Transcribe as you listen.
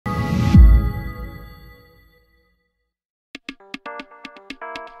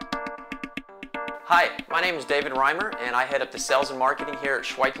Hi, my name is David Reimer and I head up the sales and marketing here at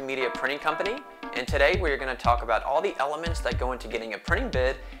Shweiki Media Printing Company. And today we are going to talk about all the elements that go into getting a printing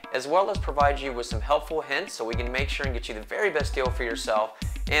bid, as well as provide you with some helpful hints so we can make sure and get you the very best deal for yourself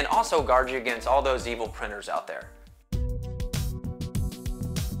and also guard you against all those evil printers out there.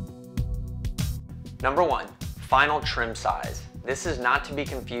 Number one, final trim size. This is not to be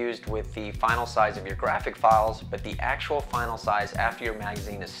confused with the final size of your graphic files, but the actual final size after your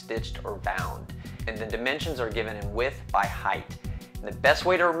magazine is stitched or bound. And the dimensions are given in width by height. And the best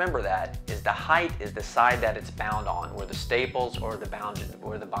way to remember that is the height is the side that it's bound on, where the staples or the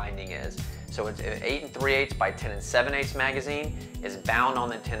binding is. So it's an 8 3/8 by 10 7/8 magazine is bound on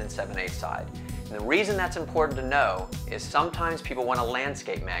the 10 7/8 side. And the reason that's important to know is sometimes people want a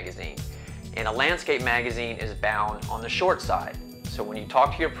landscape magazine. And a landscape magazine is bound on the short side. So when you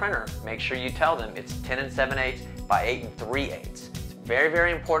talk to your printer, make sure you tell them it's 10 7/8 by 8 3/8. It's very,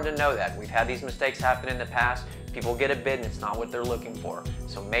 very important to know that. We've had these mistakes happen in the past. People get a bid and it's not what they're looking for.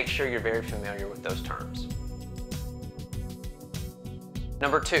 So make sure you're very familiar with those terms.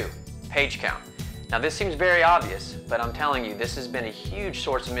 Number two, page count. Now this seems very obvious, but I'm telling you, this has been a huge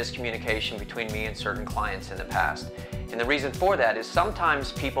source of miscommunication between me and certain clients in the past. And the reason for that is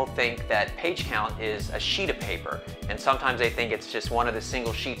sometimes people think that page count is a sheet of paper, and sometimes they think it's just one of the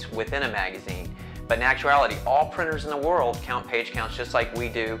single sheets within a magazine. But in actuality, all printers in the world count page counts just like we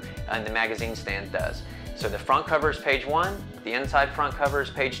do and the magazine stand does. So the front cover is page 1, the inside front cover is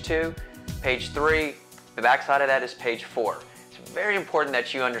page 2, page 3, the back side of that is page 4. It's very important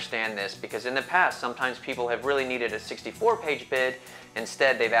that you understand this because in the past, sometimes people have really needed a 64-page bid.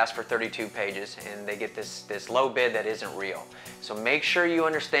 Instead, they've asked for 32 pages and they get this low bid that isn't real. So make sure you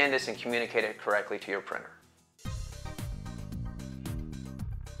understand this and communicate it correctly to your printer.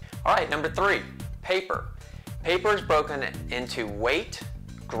 All right, number 3, paper. Paper is broken into weight,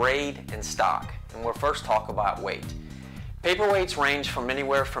 grade, and stock. And we'll first talk about weight. Paper weights range from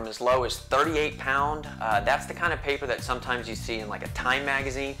anywhere from as low as 38 pound. That's the kind of paper that sometimes you see in like a Time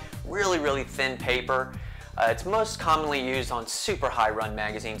magazine, really, really thin paper. It's most commonly used on super high run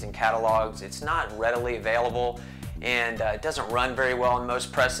magazines and catalogs. It's not readily available and it doesn't run very well in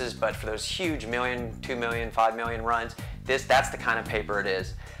most presses, but for those huge million, 2 million, 5 million runs, that's the kind of paper it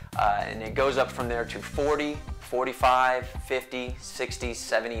is. And it goes up from there to 40, 45, 50, 60,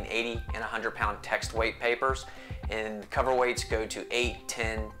 70, and 80 and 100-pound text weight papers. And cover weights go to 8,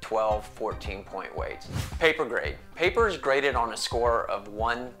 10, 12, 14 point weights. Paper grade. Paper is graded on a score of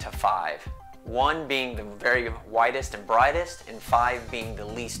 1 to 5. 1 being the very whitest and brightest, and 5 being the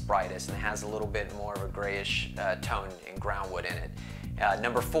least brightest and has a little bit more of a grayish tone and groundwood in it.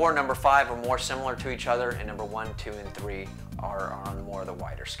 Number 4, number 5 are more similar to each other, and number 1, 2, and 3 are on more of the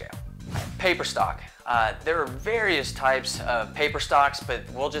wider scale. Paper stock. There are various types of paper stocks, but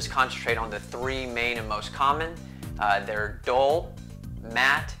we'll just concentrate on the 3 main and most common. They're dull,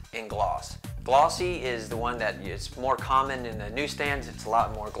 matte, and gloss. Glossy is the one that is more common in the newsstands. It's a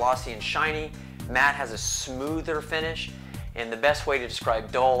lot more glossy and shiny. Matte has a smoother finish, and the best way to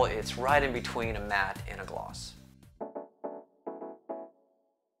describe dull, it's right in between a matte and a gloss.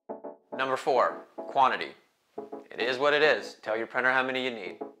 Number 4, quantity. It is what it is. Tell your printer how many you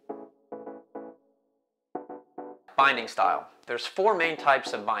need. Binding style. There's 4 main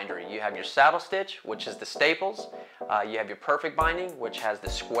types of bindery. You have your saddle stitch, which is the staples. You have your perfect binding, which has the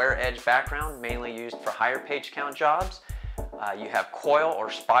square edge background, mainly used for higher page count jobs. You have coil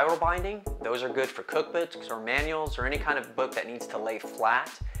or spiral binding. Those are good for cookbooks or manuals or any kind of book that needs to lay flat.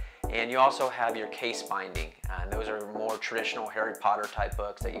 And you also have your case binding. And those are more traditional Harry Potter type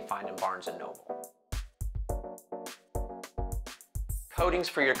books that you find in Barnes & Noble. Coatings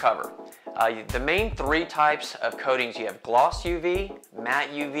for your cover. The main 3 types of coatings, you have gloss UV, matte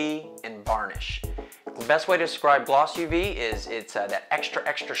UV, and varnish. The best way to describe gloss UV is it's that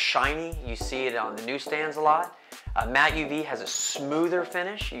extra shiny. You see it on the newsstands a lot. Matte UV has a smoother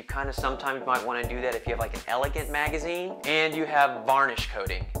finish. You kind of sometimes might want to do that if you have like an elegant magazine. And you have varnish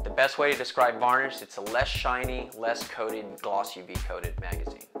coating. The best way to describe varnish, it's a less shiny, less coated, gloss UV coated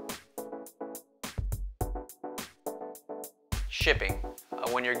magazine. Shipping.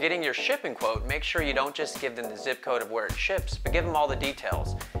 When you're getting your shipping quote, make sure you don't just give them the zip code of where it ships, but give them all the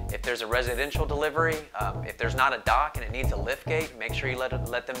details. If there's a residential delivery, if there's not a dock and it needs a lift gate, make sure you let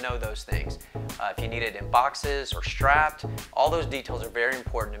them know those things. If you need it in boxes or strapped, all those details are very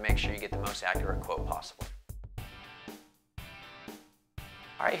important to make sure you get the most accurate quote possible.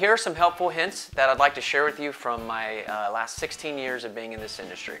 All right, here are some helpful hints that I'd like to share with you from my last 16 years of being in this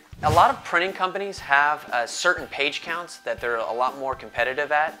industry. A lot of printing companies have certain page counts that they're a lot more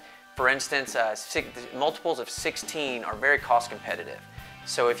competitive at. For instance, multiples of 16 are very cost competitive.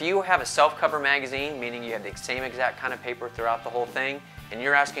 So if you have a self-cover magazine, meaning you have the same exact kind of paper throughout the whole thing, and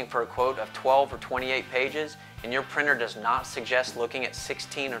you're asking for a quote of 12 or 28 pages, and your printer does not suggest looking at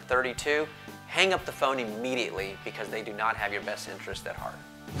 16 or 32, hang up the phone immediately because they do not have your best interest at heart.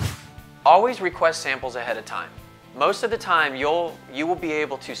 Always request samples ahead of time. Most of the time you will be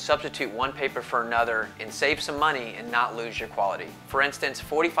able to substitute one paper for another and save some money and not lose your quality. For instance,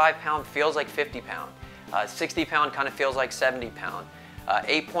 45 pound feels like 50 pound. 60 pound kind of feels like 70 pound.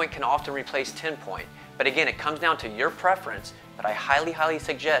 8 point can often replace 10 point. But again, it comes down to your preference, but I highly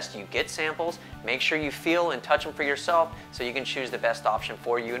suggest you get samples, make sure you feel and touch them for yourself so you can choose the best option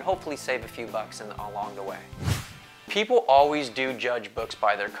for you and hopefully save a few bucks along the way. People always do judge books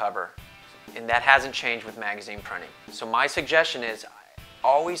by their cover, and that hasn't changed with magazine printing. So my suggestion is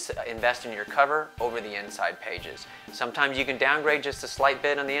always invest in your cover over the inside pages. Sometimes you can downgrade just a slight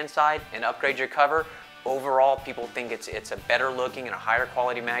bit on the inside and upgrade your cover. Overall, people think it's a better looking and a higher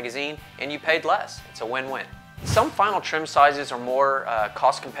quality magazine, and you paid less. It's a win-win. Some final trim sizes are more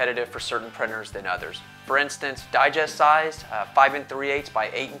cost competitive for certain printers than others. For instance, digest size 5 3/8 by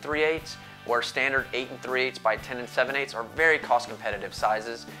 8 3/8 or standard 8 3/8 by 10 7/8 are very cost competitive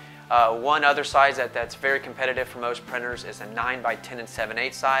sizes. One other size that's very competitive for most printers is a 9 by 10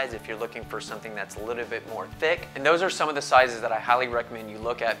 7/8 size if you're looking for something that's a little bit more thick. And those are some of the sizes that I highly recommend you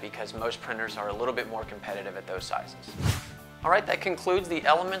look at because most printers are a little bit more competitive at those sizes. Alright, that concludes the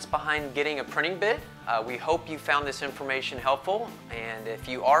elements behind getting a printing bit. We hope you found this information helpful, and if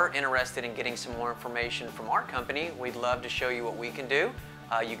you are interested in getting some more information from our company, we'd love to show you what we can do.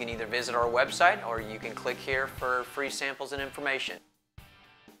 You can either visit our website or you can click here for free samples and information.